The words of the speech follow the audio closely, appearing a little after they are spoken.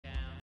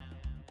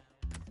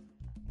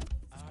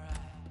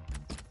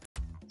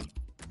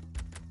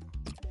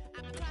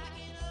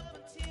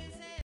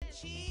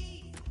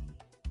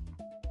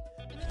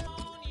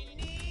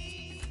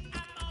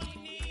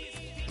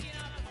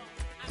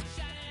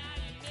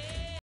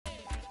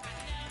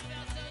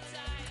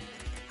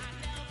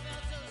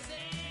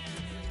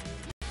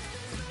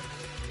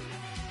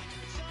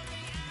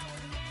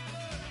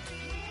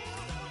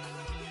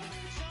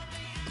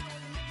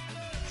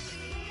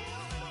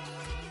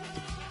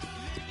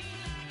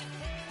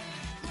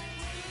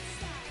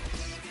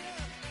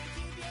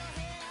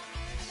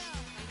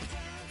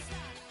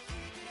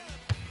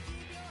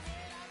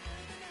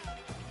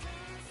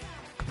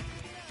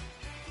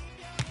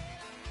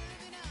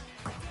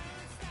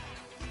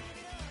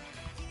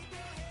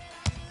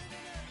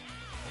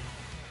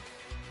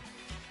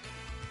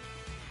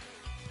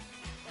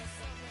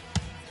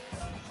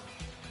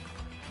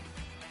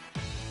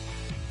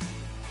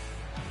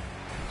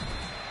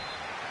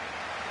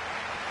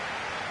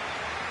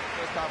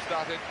half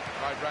started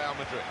by Real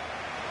Madrid.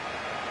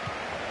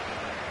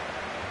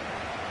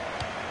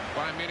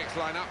 Bayern Munich's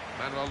lineup: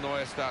 Manuel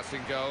Neuer starts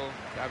in goal.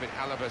 David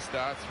Alaba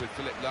starts with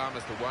Philipp Lahm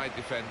as the wide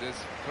defenders.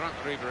 Franck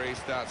Ribéry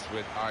starts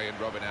with Arjen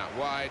Robben out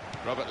wide.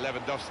 Robert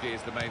Lewandowski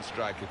is the main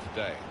striker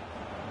today.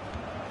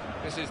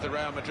 This is the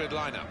Real Madrid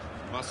lineup.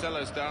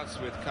 Marcelo starts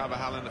with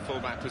Carvajal in the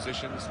fullback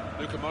positions.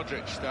 Luka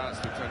Modric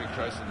starts with Toni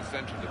Kroos in the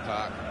centre of the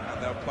park.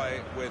 And they'll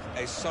play with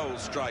a sole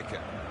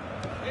striker.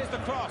 Here's the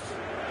cross.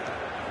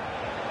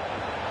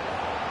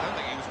 I don't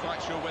think he was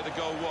quite sure where the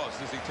goal was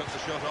as he took the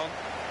shot on.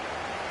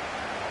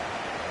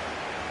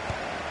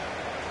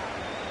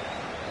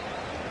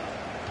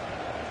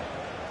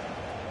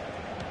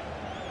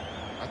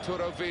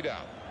 Arturo Vidal.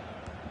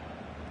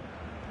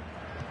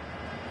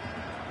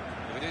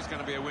 If it is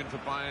going to be a win for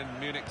Bayern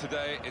Munich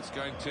today, it's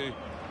going to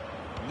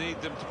need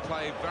them to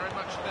play very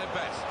much at their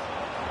best.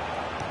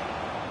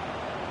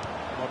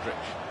 Modric.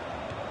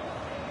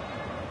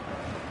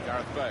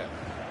 Gareth Bale.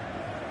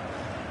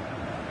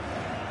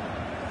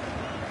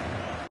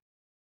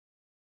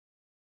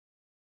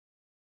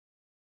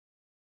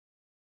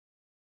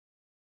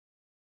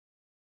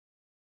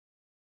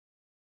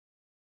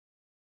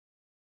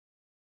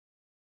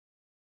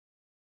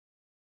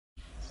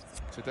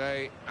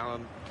 Today,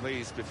 Alan,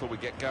 please, before we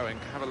get going,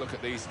 have a look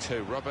at these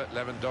two. Robert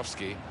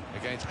Lewandowski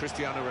against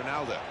Cristiano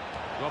Ronaldo.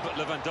 Robert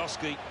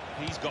Lewandowski,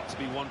 he's got to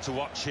be one to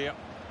watch here.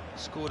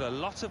 Scored a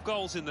lot of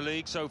goals in the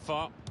league so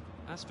far.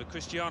 As for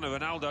Cristiano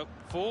Ronaldo,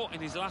 4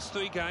 in his last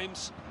 3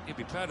 games. He'll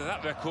be proud of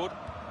that record.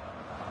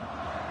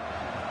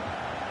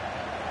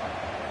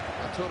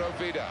 Arturo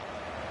Vidal.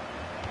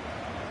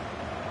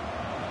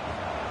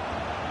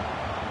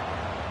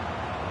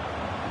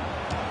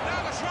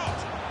 Now the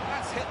shot!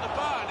 That's hit the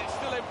bar and it's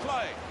still in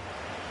play.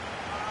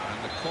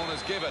 And the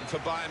corner's given for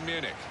Bayern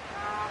Munich.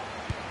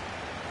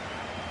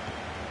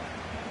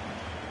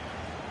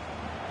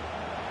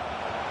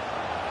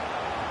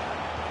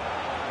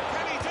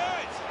 Can he do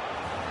it?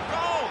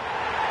 Goal!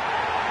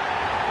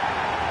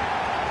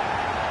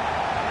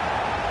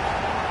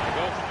 The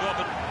goal from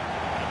Robben.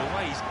 And the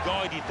way he's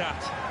guided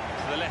that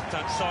to the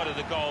left-hand side of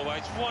the goal,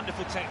 it's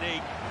wonderful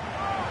technique.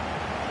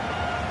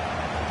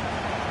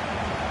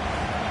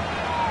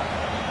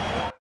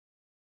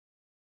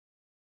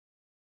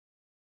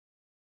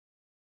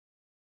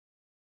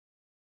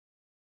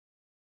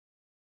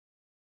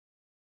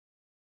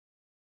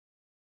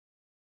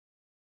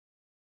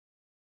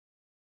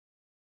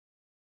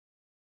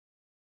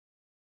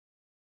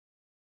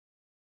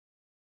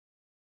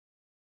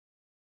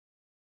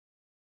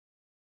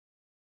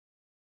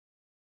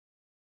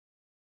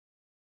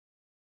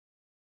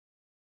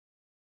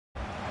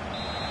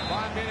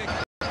 Bayern Munich.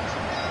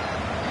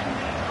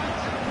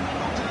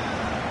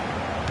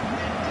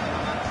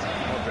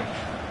 Modric.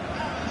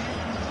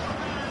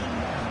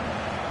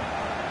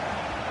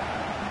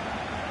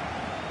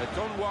 They've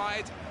gone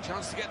wide.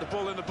 Chance to get the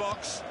ball in the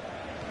box.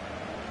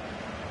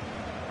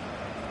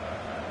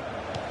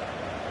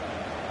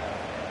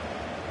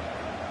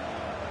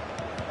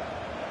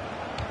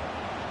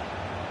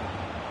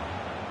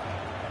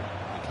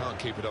 He can't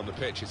keep it on the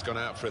pitch. It's gone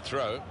out for a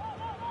throw.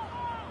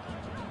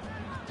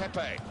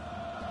 Pepe.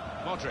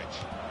 Modric.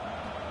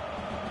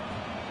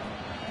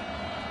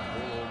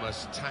 Ball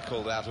almost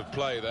tackled out of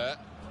play there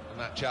in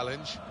that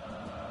challenge.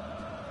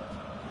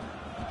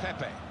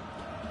 Pepe.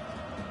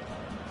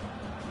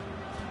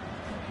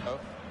 Oh.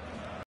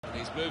 And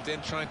he's moved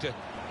in trying to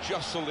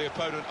jostle the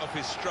opponent off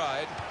his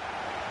stride.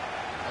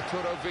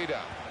 Arturo Vidal.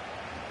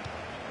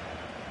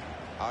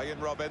 Arjen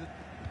Robben.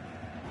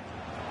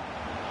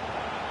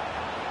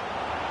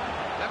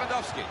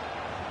 Lewandowski.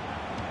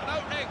 An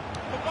opening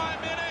for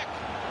Bayern Munich.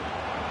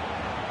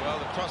 Well,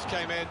 the cross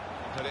came in,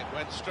 but it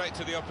went straight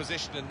to the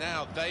opposition, and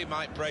now they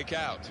might break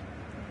out.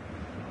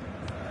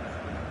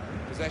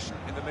 Possession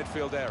in the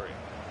midfield area.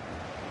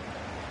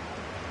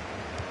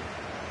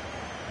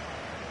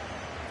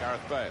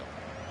 Gareth Bale.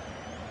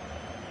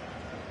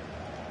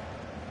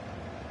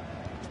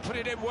 Put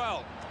it in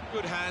well.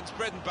 Good hands,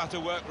 bread and butter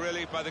work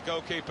really by the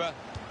goalkeeper,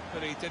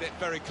 but he did it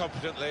very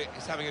competently.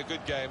 He's having a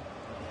good game.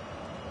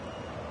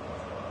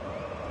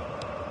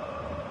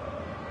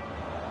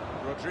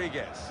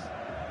 Rodriguez.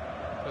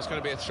 There's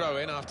going to be a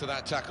throw-in after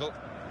that tackle.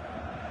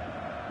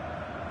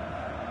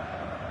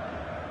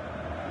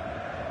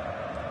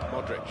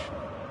 Modric.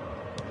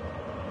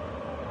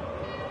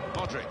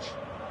 Modric.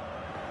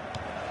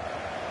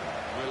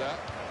 Müller.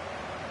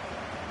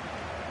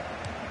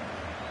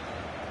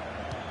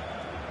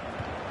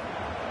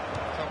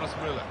 Thomas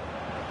Müller.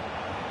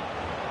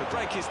 The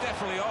break is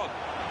definitely on.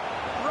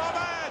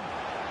 Robben!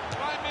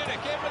 Bayern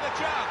Munich in with a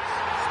chance.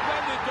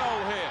 Splendid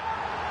goal here.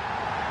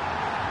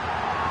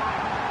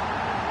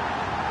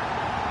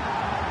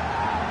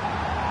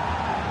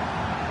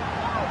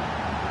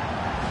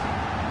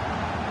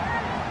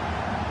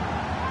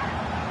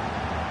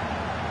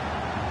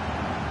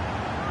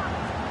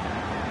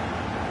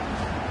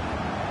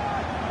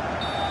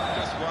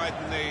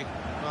 Widen the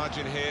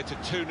margin here to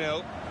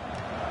 2-0.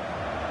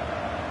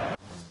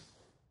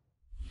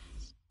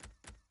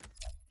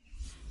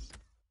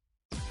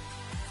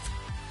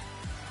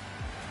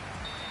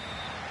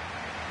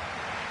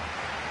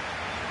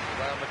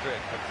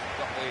 Madrid have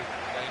got the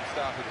game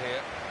started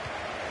here.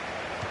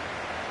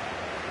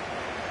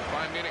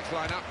 Bayern Munich's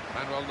lineup.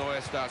 Manuel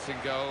Neuer starts in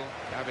goal.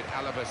 David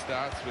Alaba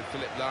starts with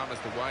Philip Lahm as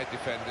the wide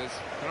defenders.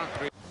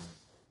 Tariq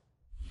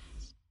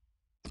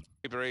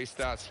Ibrahim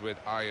starts with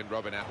Ibrahim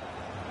Robin out.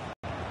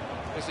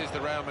 This is the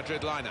Real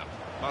Madrid lineup.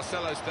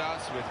 Marcelo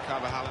starts with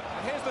Carvajal.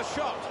 And here's the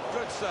shot.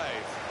 Good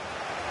save.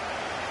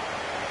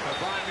 So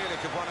Bayern Munich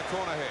have won a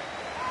corner here.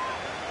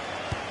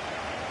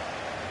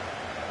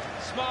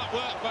 Smart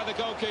work by the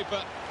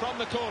goalkeeper from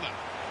the corner.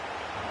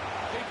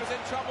 Keeper's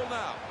in trouble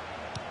now.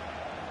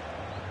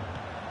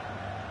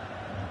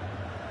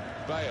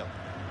 Bale.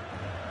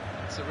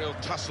 It's a real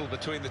tussle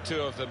between the two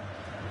of them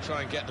to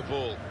try and get the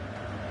ball.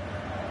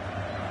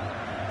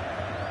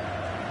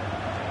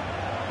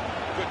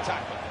 Good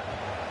tackle.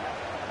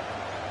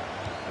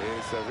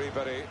 Here's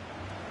Ribéry.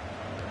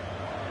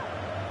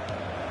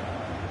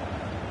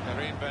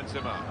 Karim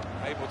Benzema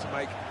able to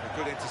make a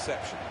good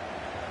interception.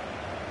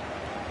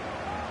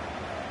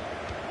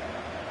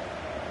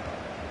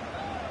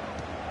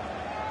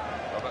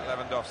 Robert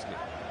Lewandowski.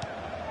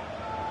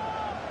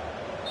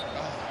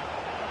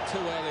 Too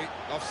early,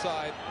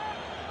 offside.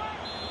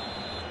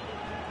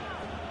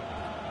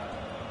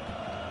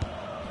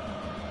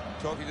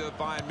 Talking to the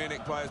Bayern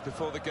Munich players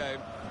before the game,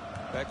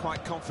 they're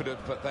quite confident,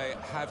 but they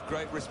have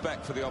great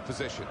respect for the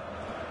opposition.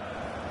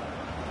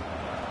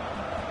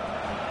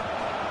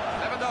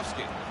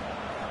 Lewandowski.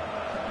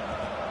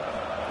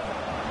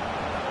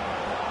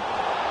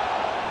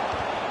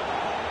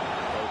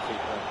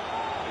 Goalkeeper,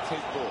 it's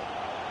his ball.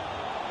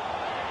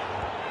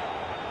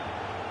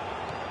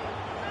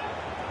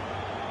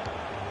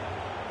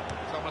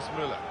 Thomas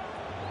Müller.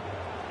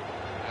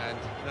 And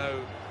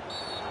no,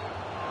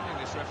 I think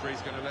this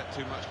referee's going to let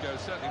too much go,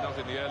 certainly not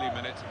in the early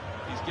minutes.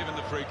 He's given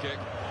the free kick.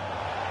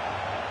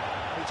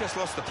 He just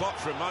lost the plot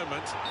for a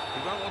moment.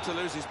 He won't want to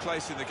lose his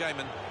place in the game,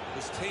 and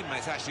his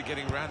teammates actually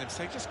getting around him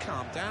saying, just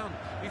calm down,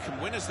 you can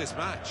win us this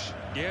match.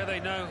 Yeah, they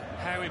know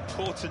how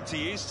important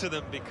he is to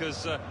them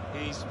because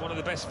he's one of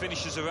the best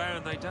finishers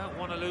around. They don't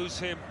want to lose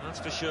him, that's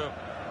for sure.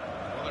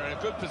 Well, they're in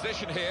a good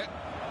position here.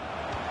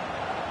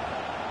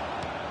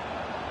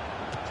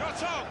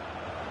 Shot on!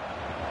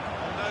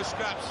 No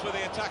scraps for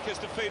the attackers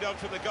to feed on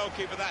from the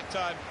goalkeeper that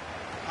time.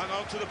 Hung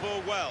on to the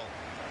ball well.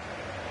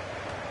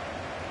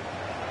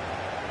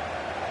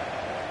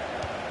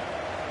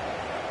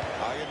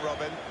 Ian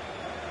Robin.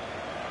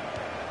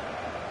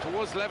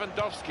 Towards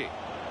Lewandowski.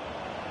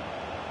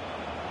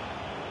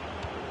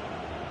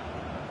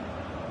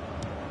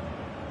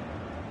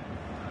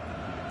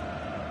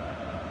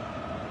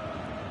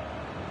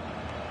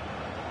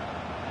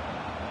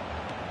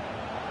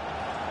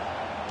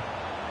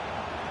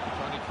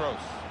 Toni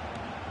Kroos.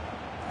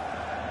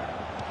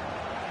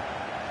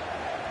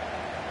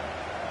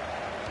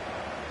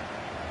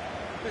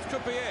 This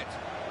could be it.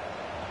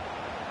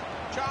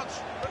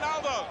 Chance,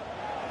 Ronaldo.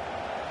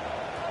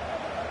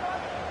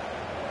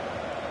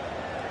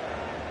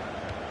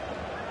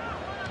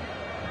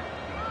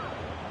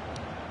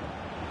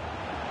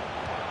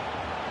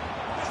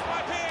 This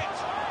might be it.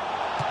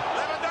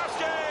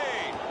 Lewandowski.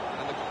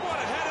 And what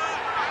a header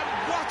and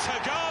what a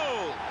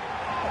goal.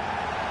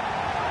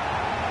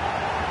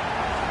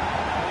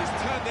 He's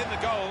turned in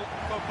the goal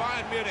for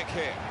Bayern Munich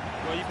here.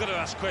 Well, you've got to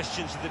ask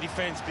questions of the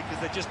defence because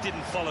they just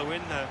didn't follow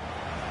in there.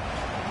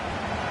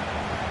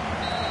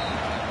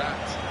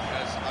 That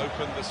has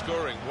opened the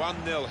scoring.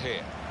 1-0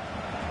 here.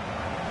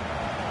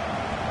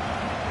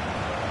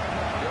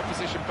 The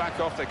opposition back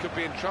off, they could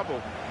be in trouble.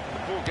 The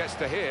ball gets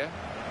to here.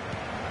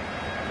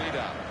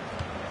 Vidal.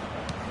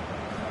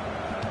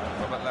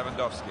 Robert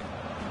Lewandowski.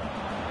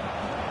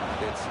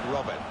 It's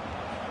Robin.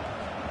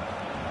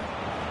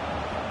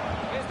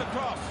 Here's the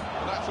cross.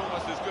 Well, that's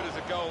almost as good as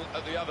a goal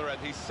at the other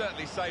end. He's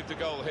certainly saved a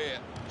goal here.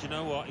 Do you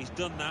know what? He's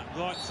done that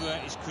right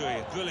throughout his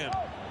career. Brilliant.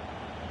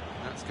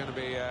 That's going to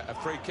be a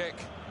free kick.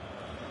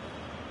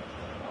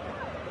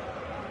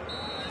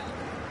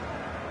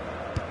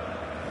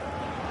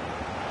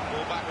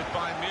 Ball back with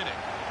Bayern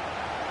Munich.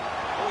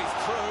 Oh, he's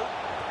through.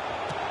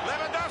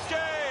 Lewandowski!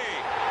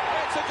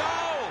 It's a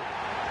goal!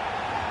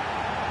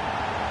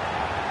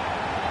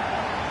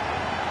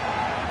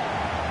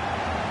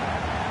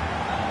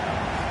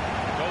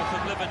 Goal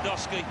from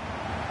Lewandowski.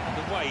 And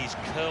the way he's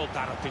curled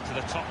that up into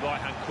the top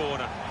right-hand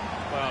corner.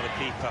 Well, the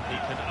keeper, he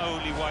can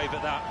only wave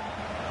at that.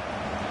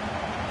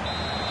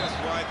 Just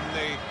widen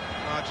the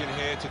margin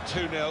here to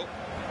 2-0.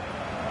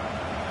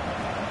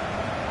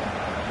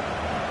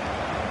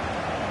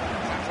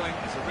 Tackling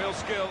is a real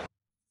skill.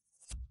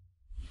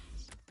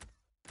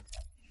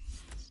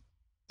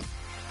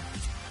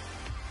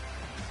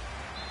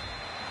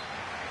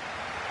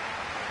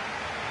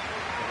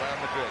 Real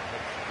Madrid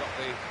have got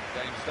the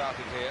game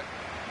started here.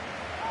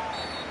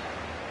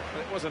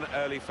 But it was an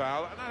early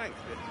foul, and I think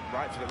it's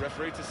right for the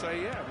referee to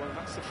say, yeah, well,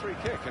 that's a free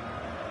kick, and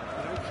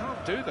we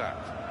can't do that.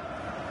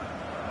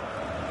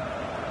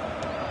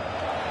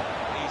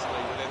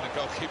 Easily within the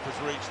goalkeeper's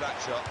reach, that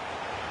shot.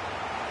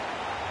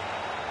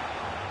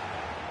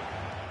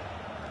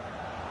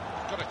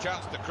 Got a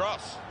chance to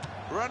cross.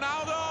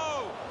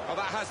 Ronaldo! Oh,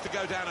 that has to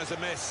go down as a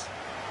miss.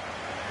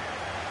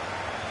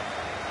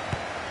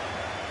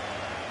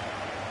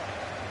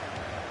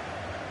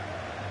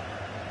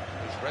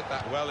 He's read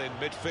that well in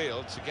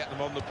midfield to get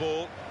them on the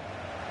ball.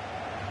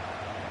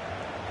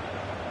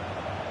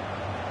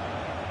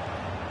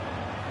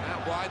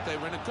 Out wide, they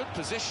were in a good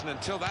position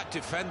until that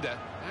defender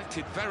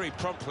acted very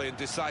promptly and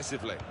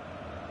decisively.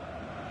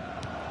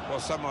 Well,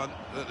 someone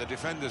that the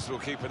defenders will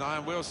keep an eye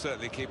on, will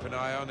certainly keep an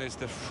eye on, is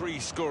the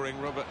free-scoring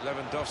Robert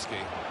Lewandowski.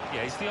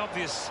 Yeah, he's the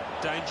obvious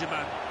danger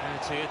man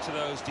out here to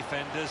those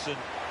defenders, and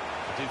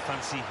I do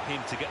fancy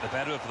him to get the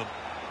better of them.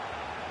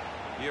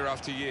 Year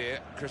after year,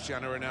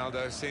 Cristiano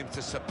Ronaldo seems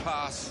to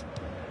surpass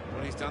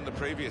what he's done the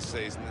previous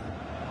season.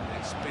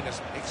 It's been an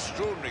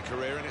extraordinary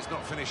career, and it's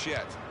not finished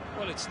yet.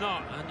 Well, it's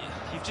not, and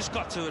you've just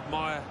got to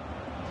admire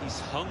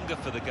his hunger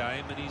for the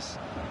game and his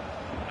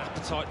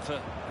appetite for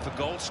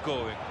goal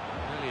scoring.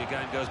 Really, a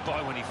game goes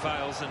by when he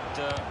fails, and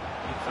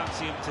you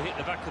fancy him to hit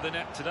the back of the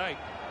net today.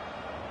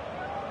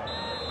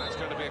 That's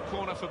going to be a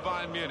corner for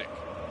Bayern Munich.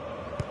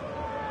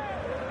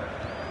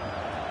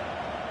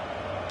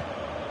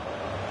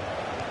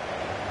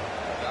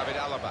 David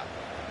Alaba.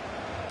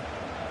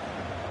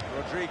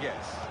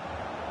 Rodriguez.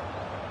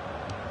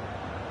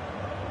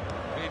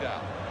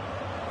 Vidal.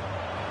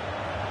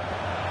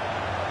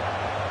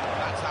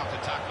 That's how to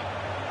tackle.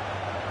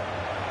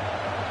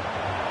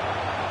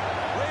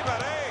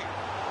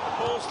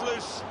 Ball's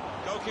loose.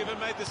 Goalkeeper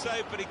made the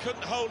save, but he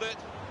couldn't hold it.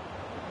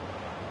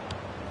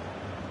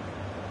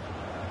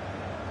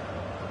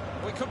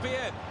 We could be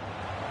in.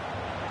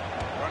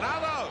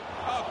 Ronaldo!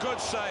 Oh, good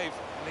save.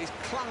 And he's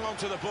clung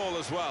onto the ball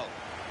as well.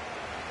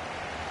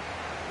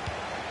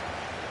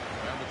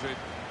 Real Madrid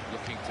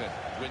looking to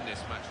win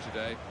this match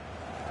today.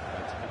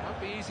 But it won't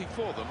be easy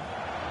for them.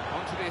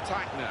 On to the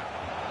attack now.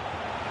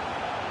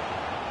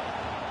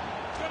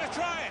 He's going to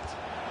try it.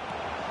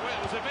 Well,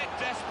 it was a bit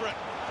desperate.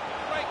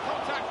 Great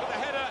contact with the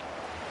header.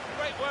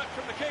 Great work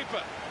from the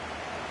keeper.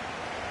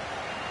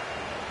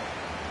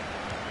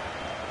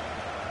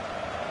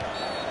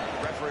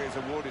 The referee has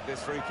awarded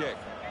this free kick.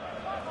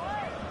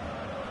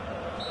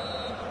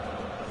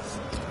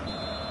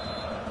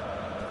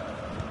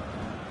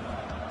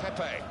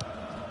 Pepe.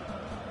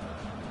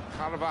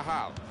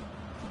 Carvajal.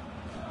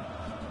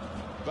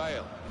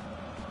 Bale.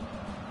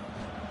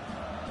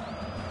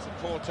 It's a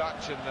poor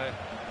touch and the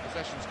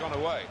possession's gone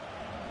away.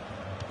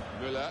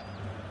 Müller.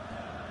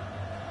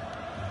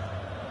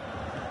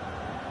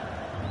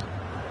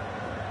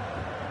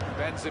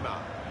 Benzema.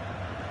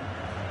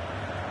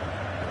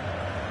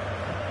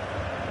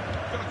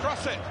 Gonna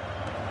cross it.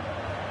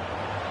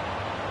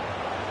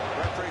 The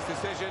referee's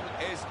decision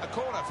is a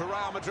corner for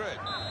Real Madrid.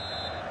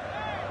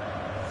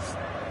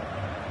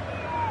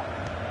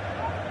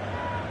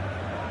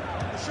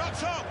 The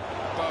shot's up.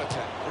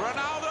 Boateng.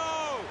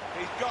 Ronaldo!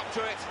 He's got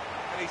to it,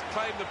 and he's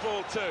claimed the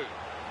ball too.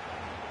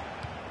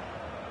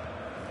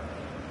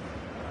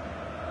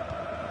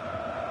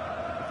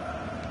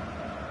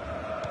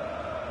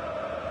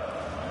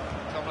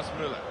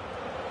 Müller.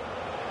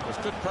 There's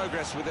good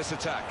progress with this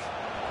attack.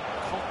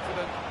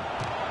 Confident.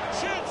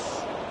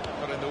 Shoots!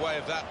 Got in the way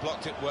of that,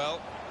 blocked it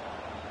well.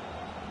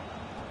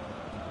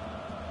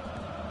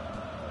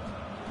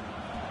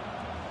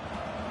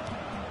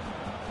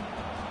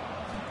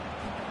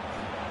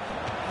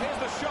 Here's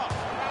the shot.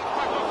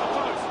 Back off the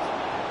post.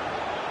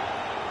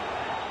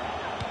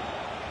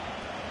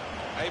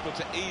 Able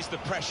to ease the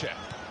pressure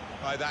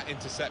by that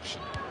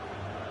interception.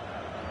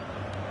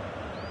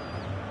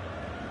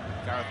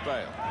 Gareth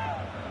Bale.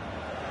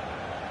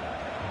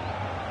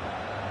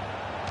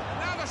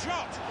 Now the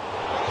shot!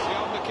 It's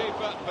beyond the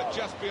keeper, but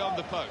just beyond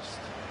the post.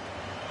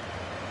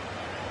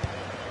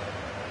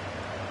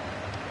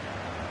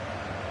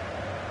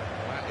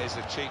 That is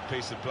a cheap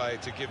piece of play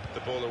to give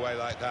the ball away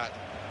like that.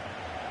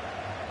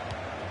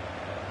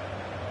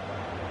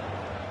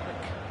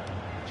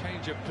 Quick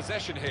change of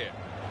possession here.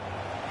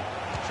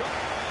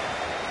 Shot.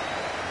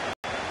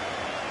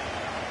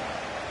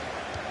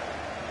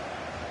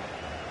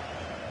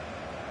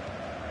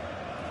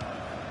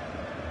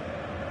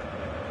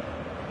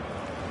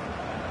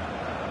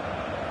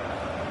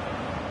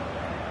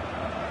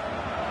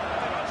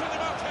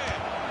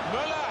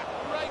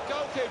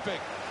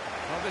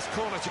 Well, this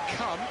corner to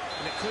come,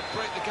 and it could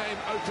break the game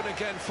open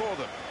again for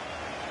them.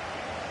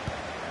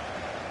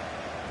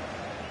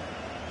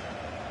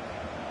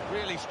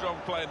 Really strong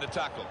play in the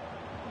tackle.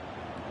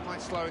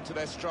 Quite slow into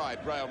their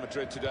stride, Real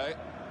Madrid today.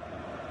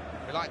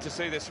 We like to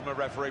see this from a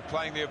referee,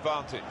 playing the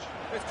advantage.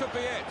 This could be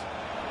it.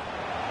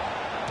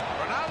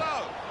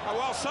 Ronaldo! Oh,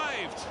 well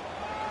saved.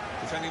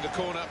 Defending the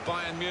corner,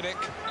 Bayern Munich.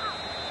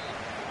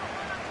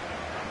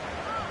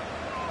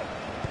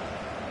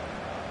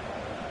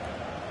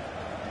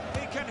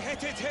 Can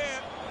hit it here.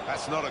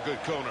 That's not a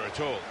good corner at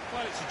all.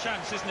 Well, it's a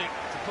chance, isn't it,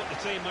 to put the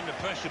team under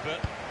pressure, but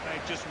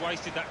they've just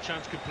wasted that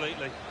chance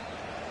completely.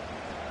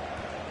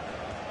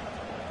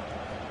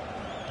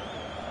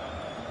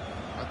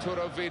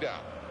 Arturo Vidal.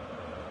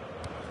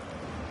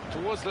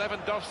 Towards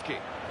Lewandowski.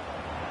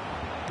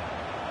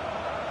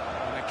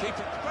 And they keep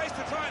it. Place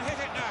to try and hit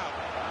it now.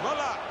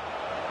 Muller.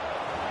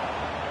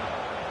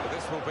 Well,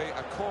 this will be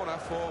a corner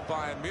for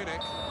Bayern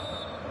Munich.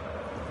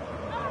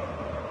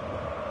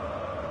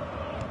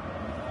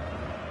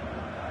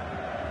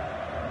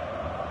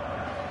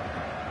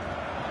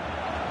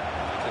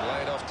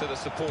 Lay it off to the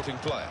supporting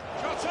player.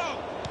 Shot on!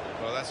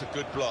 Well, that's a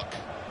good block.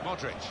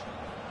 Modric.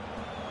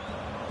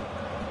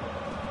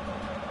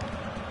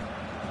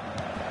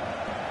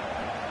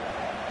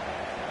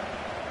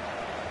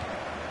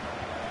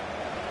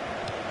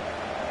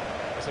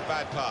 It's a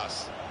bad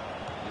pass.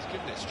 He's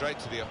given it straight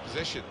to the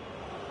opposition.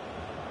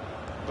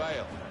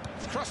 Bale.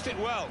 He's crossed it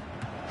well.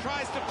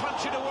 Tries to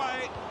punch it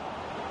away.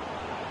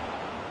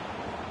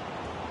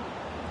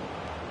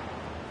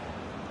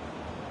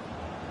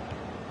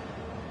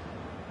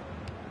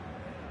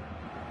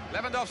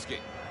 Lewandowski.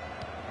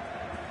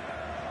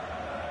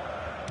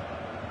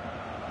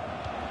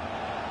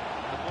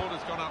 The ball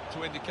has gone up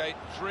to indicate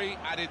 3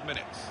 added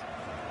minutes.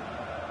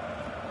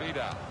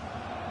 Vidal.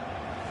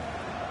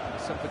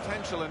 There's some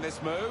potential in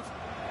this move.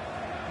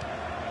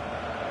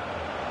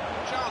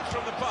 Chance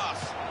from the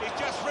pass. He's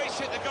just reached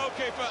it, the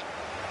goalkeeper.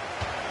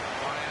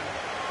 Bayern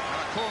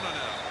and a corner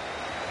now.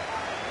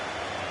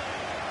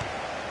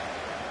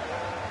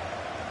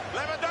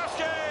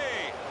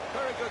 Lewandowski!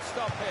 Very good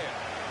stop here.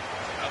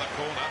 Another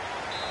corner.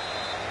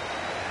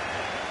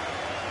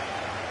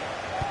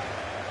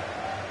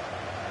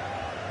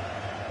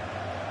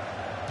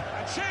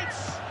 And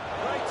shoots!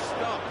 Great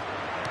stop.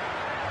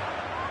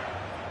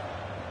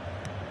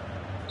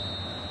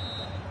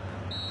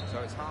 So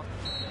it's half.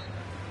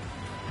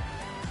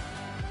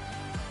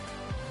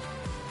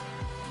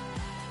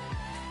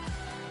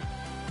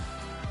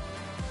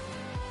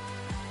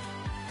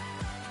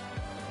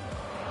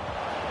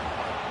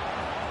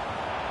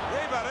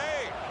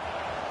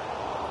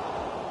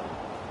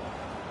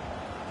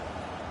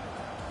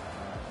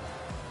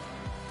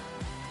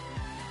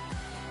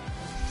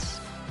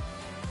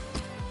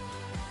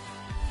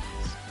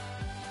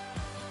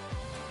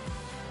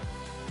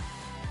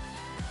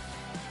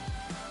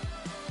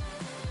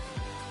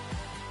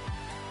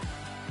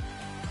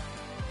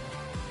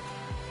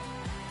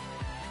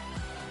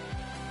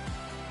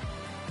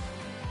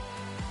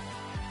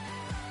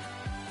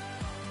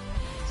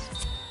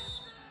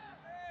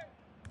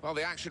 Well,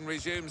 the action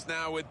resumes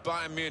now with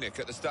Bayern Munich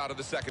at the start of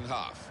the second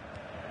half.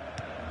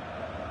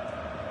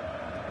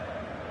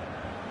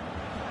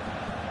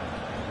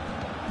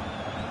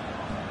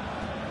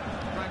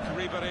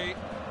 Ribery.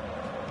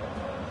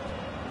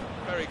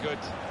 Very good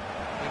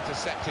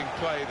intercepting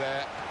play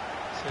there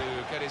to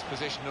get his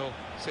positional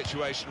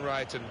situation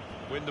right and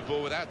win the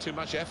ball without too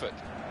much effort.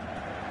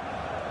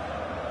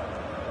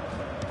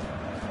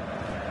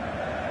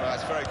 Well,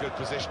 that's very good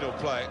positional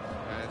play,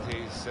 and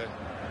he's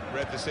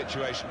read the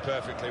situation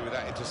perfectly with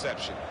that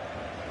interception.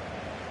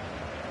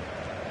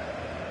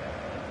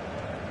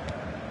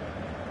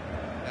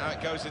 Now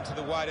it goes into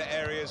the wider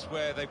areas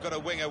where they've got a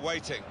winger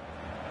waiting.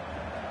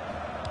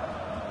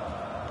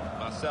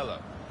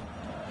 Marcelo.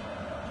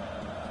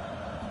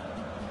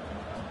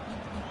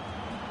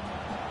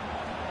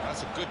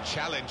 That's a good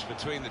challenge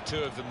between the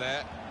two of them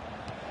there.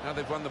 Now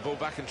they've won the ball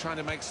back and trying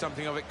to make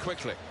something of it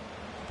quickly.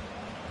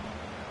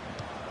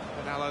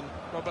 And Alan,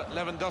 Robert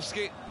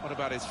Lewandowski, what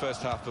about his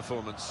first half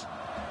performance?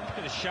 He's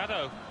been a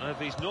shadow of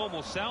his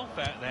normal self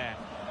out there.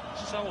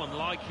 So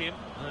unlike him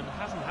and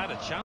hasn't had a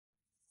chance.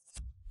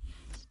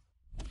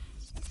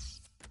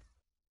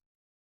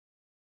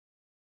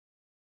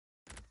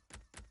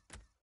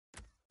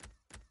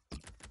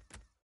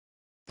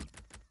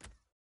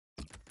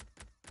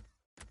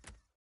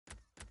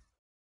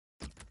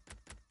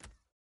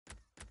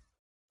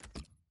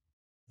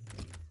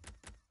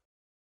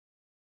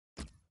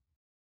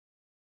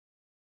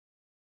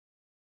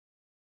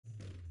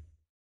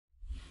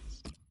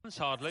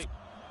 Hardly.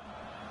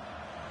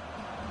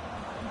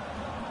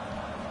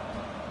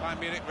 Bayern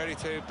Munich ready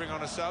to bring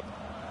on a sub.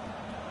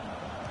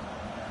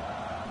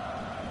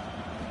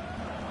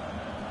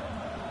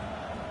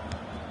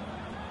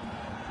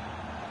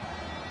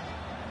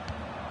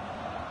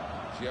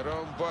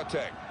 Jerome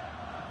Boateng.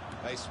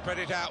 They spread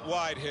it out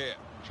wide here.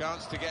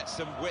 Chance to get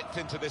some width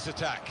into this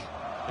attack.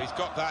 He's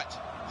got that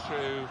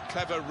through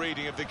clever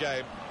reading of the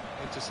game,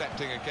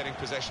 intercepting and getting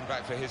possession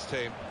back for his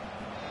team.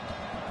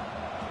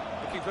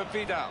 Looking for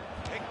Vidal.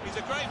 He's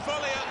a great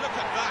volleyer, look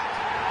at that.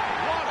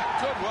 What a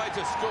good way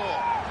to score.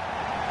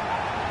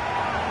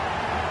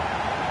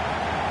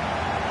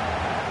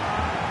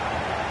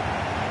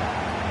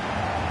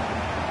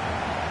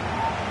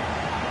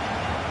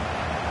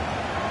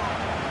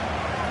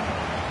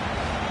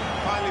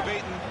 Finally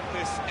beaten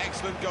this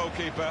excellent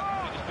goalkeeper.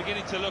 It was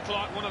beginning to look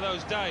like one of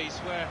those days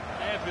where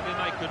everything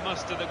they could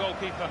muster the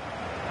goalkeeper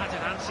had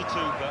an answer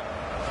to, but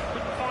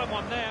couldn't find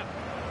one there.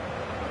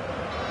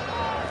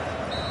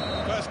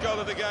 First goal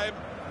of the game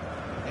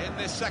in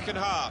this second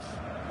half.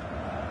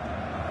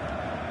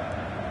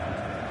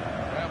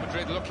 Real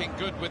Madrid looking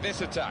good with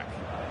this attack.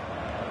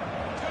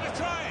 He's going to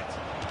try it.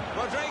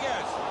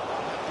 Rodriguez.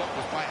 That block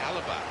was by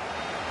Alaba.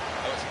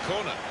 Oh, it's a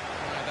corner.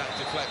 And that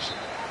deflection.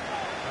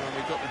 And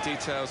we've got the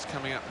details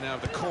coming up now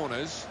of the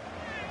corners.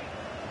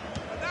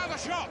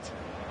 shot!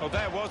 Well,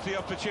 there was the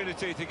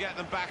opportunity to get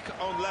them back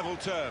on level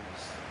terms.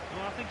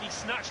 Well, I think he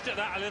snatched at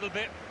that a little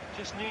bit.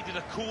 Just needed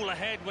a cooler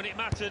head when it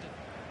mattered.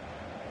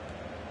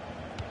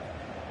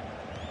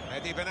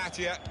 Eddie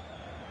Benatia.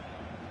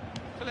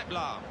 Philipp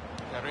Lahm.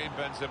 Karim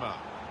Benzema.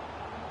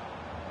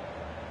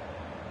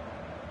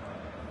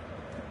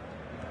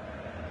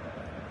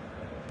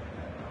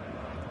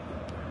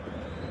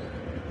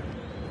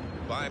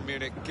 Bayern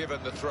Munich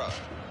given the throw.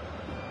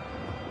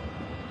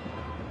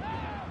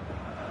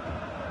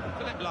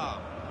 Philipp Lahm.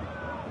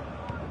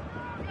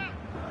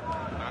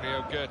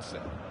 Mario Götze.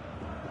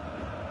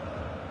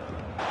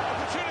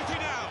 Opportunity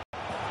now.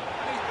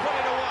 And he's put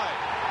it away.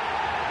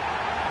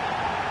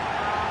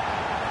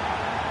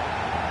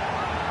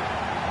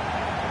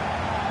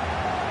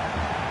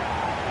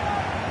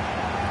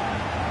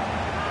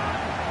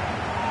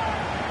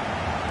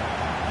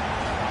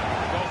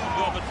 Goal from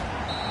Robin.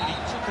 And he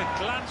took a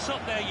glance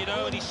up there, you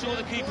know, and he saw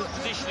the keeper's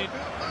positioning.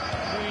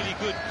 Really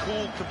good,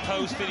 cool,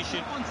 composed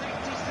finishing.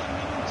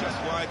 Just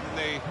widen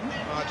the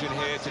margin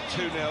here to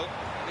 2-0.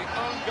 The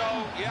own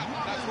goal, yeah,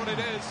 that's what it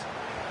is.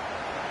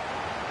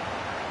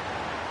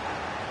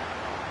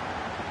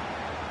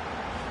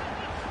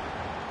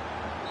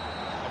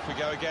 Off we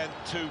go again,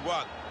 2-1.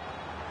 Well,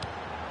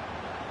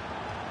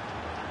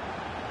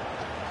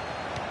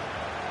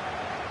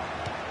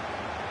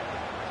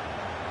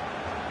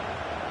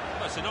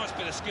 it's a nice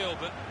bit of skill,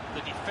 but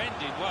the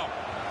defending, well,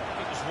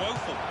 it was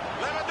woeful.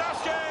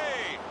 Lewandowski!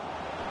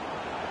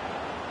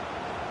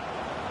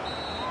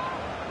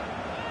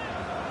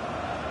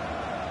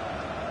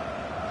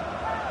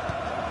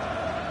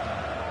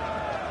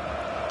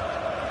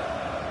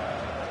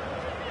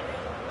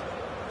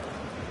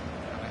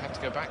 They have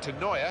to go back to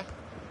Neuer.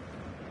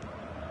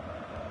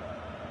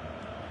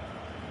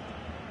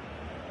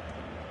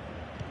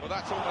 Well,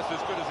 that's almost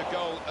as good as a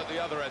goal at the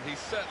other end. He's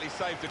certainly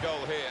saved a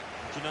goal here.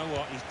 Do you know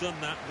what? He's done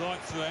that right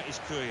throughout his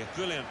career.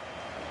 Brilliant.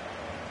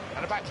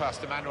 And a back pass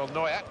to Manuel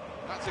Neuer.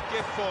 That's a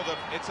gift for them.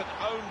 It's an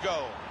own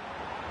goal.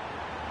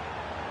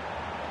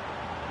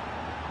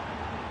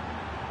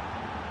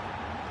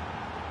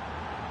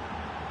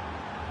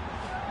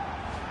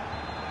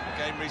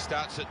 The game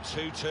restarts at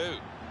 2-2.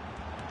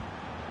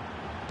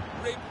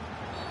 And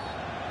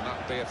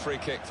that'll be a free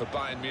kick for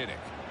Bayern Munich.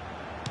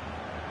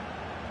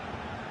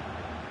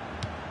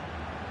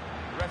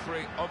 The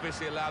referee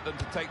obviously allowed them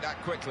to take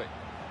that quickly.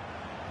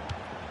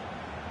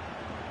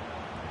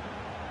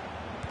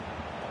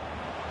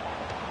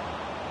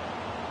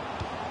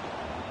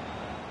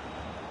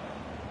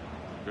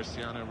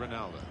 Cristiano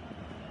Ronaldo.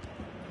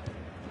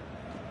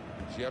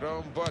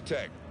 Jerome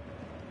Boateng.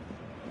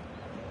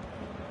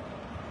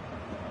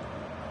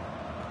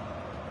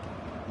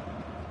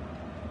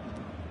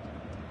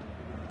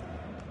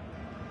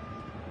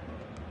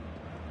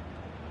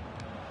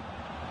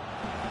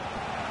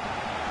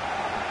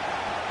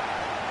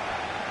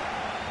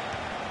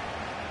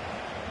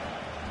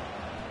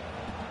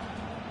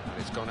 And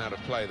it's gone out of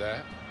play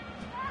there.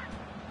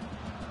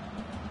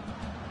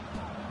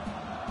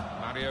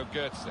 Mario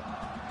Götze.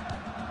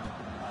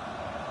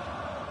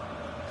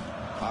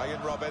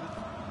 Ian Robin.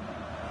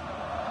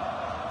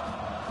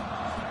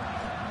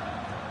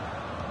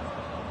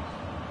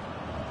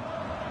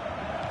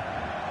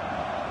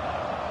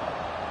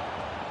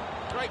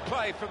 Great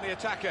play from the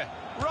attacker.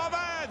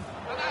 Robin!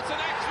 And that's an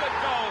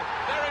excellent goal.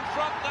 They're in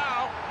front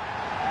now.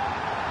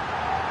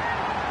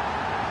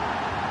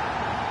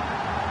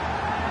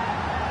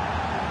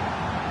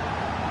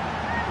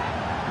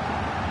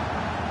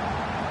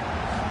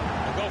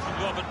 A goal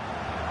from Robin.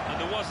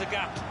 And there was a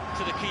gap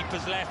to the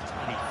keeper's left,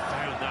 and he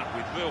found that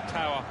with real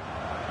power.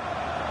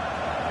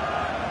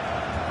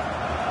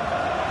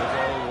 The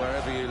goal,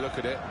 wherever you look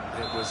at it,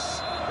 it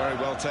was very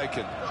well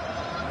taken.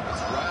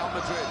 It's Real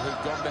Madrid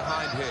who've gone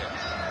behind here.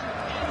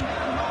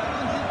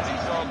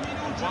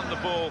 He's won the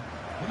ball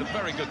with a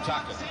very good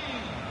tackle.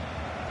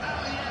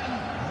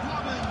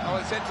 Oh,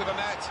 it's into the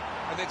net,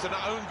 and it's an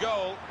own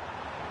goal.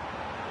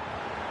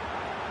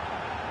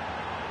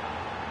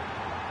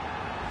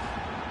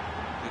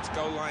 It's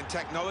goal line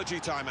technology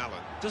time,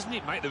 Alan. Doesn't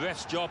it make the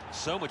ref's job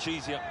so much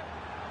easier?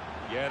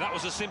 Yeah, that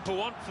was a simple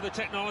one for the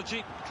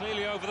technology.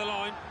 Clearly over the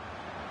line.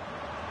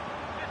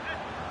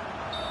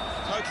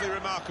 Totally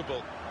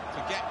remarkable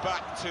to get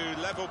back to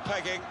level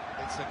pegging.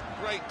 It's a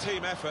great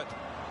team effort.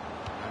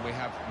 And we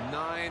have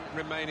 9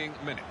 remaining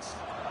minutes.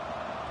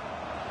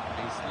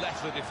 He's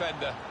left the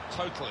defender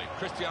totally.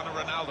 Cristiano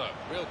Ronaldo.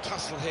 Real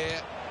tussle here.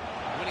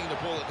 Winning the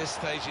ball at this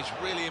stage is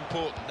really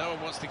important. No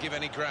one wants to give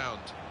any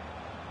ground.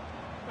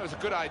 It was a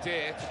good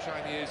idea to try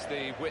and use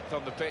the width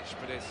on the pitch,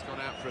 but it's gone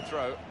out for a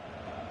throw.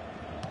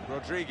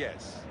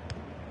 Rodriguez.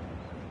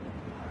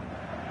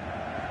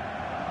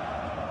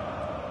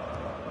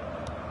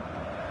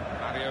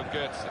 Mario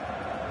Götze.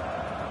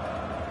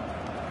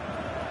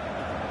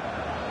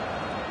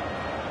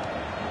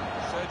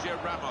 Sergio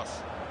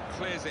Ramos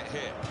clears it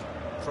here.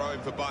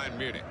 Throwing for Bayern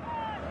Munich.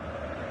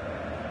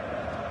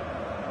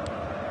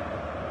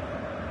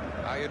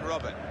 Ian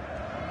Robin.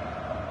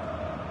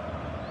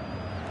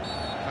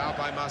 Foul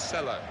by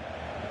Marcelo.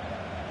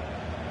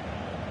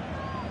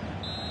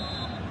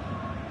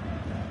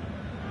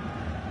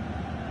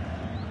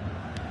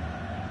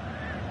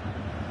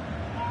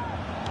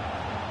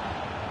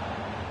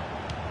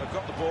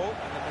 ball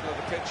in the middle of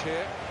the pitch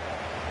here.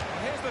 And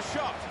here's the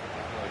shot.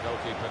 Well, the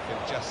goalkeeper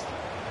can just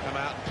come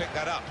out and pick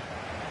that up.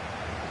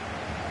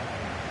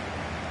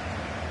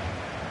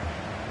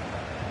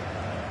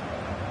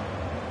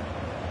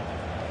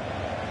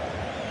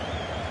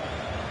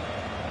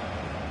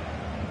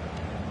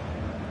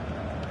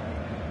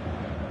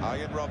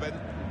 Ian Robin.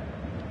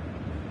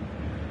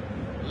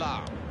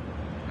 Lahm.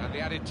 And the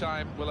added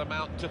time will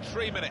amount to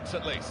 3 minutes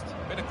at least.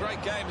 Been a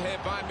great game here,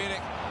 Bayern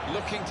Munich,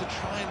 Looking to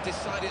try and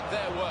decide it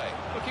their way.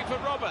 looking for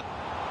Robin.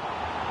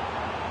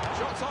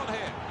 Shots on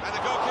here, and the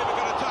goalkeeper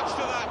got a touch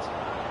to that.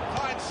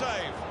 Fine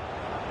save.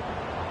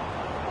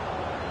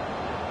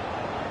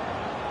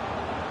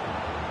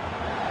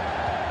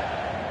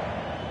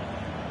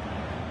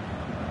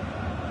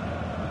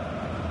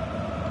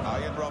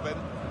 Ian Robin.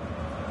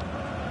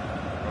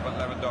 Robert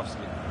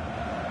Lewandowski.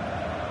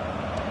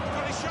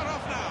 Got his shot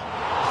off now.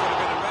 Could have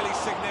been a really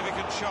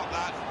significant shot,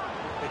 that.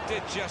 It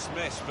did just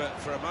miss, but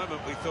for a moment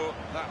we thought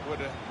that would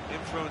have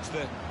influenced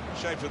the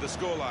shape of the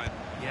scoreline.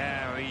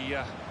 Yeah, he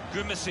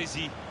grimaces.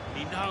 He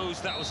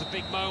knows that was a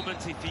big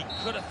moment. If he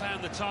could have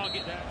found the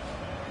target there.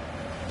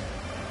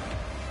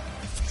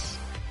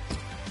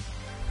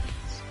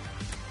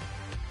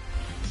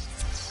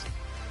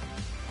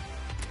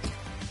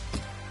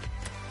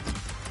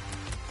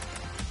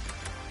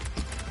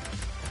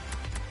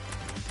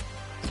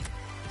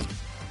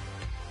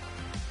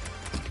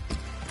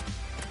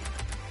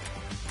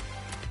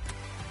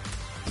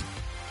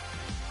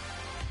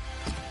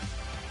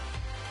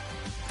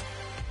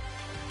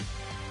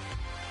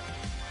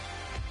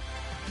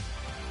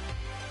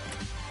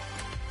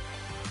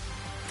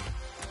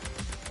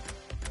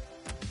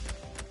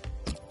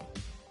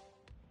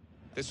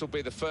 This will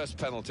be the first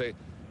penalty,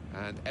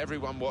 and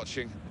everyone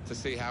watching to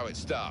see how it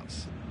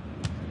starts.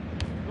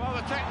 Well,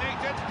 the technique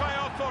didn't pay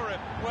off for him.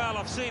 Well,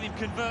 I've seen him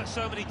convert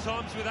so many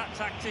times with that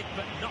tactic,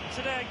 but not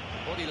today.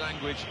 Body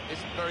language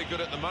isn't very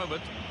good at the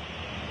moment.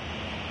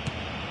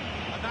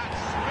 And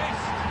that's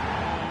missed.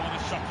 Oh, what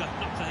a shocker,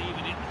 not to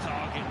even hit the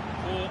target.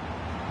 Poor.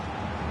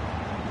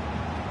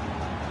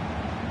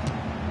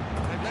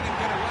 They've let him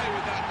get away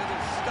with that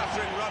little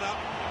stuttering run-up.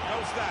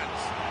 Goal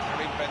stands.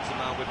 Karim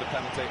Benzema with the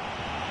penalty.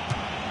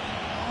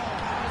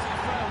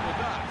 With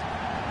that.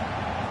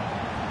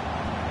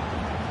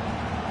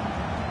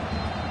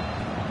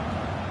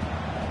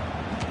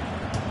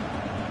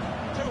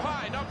 Too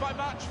high, not by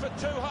much, but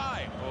too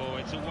high. Oh,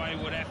 it's a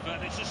wayward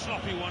effort. It's a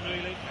sloppy one,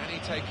 really. Can he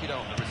take it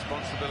on? The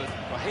responsibility.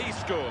 Well, he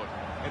scored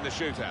in the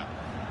shootout.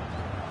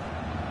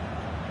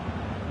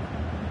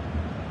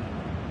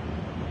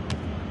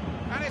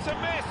 And it's a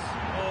miss.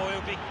 Oh,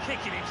 he'll be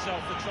kicking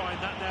himself for trying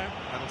that now.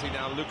 Penalty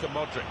now, Luka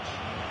Modric.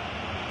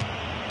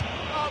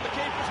 Oh, the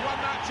keeper's won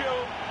that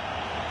duel.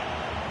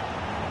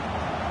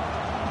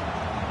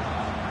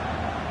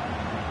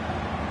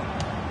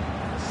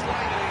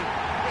 Slightly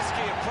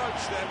risky approach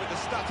there with the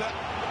stutter,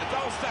 but the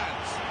goal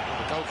stands.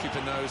 The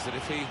goalkeeper knows that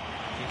if he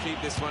can keep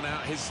this one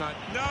out his side.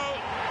 No,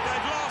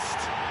 they've lost.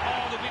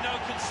 Oh, there'll be no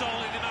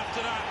consoling him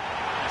after that.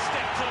 He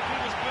stepped up, he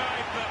was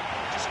brave, but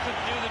just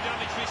couldn't do the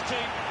damage for his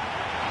team.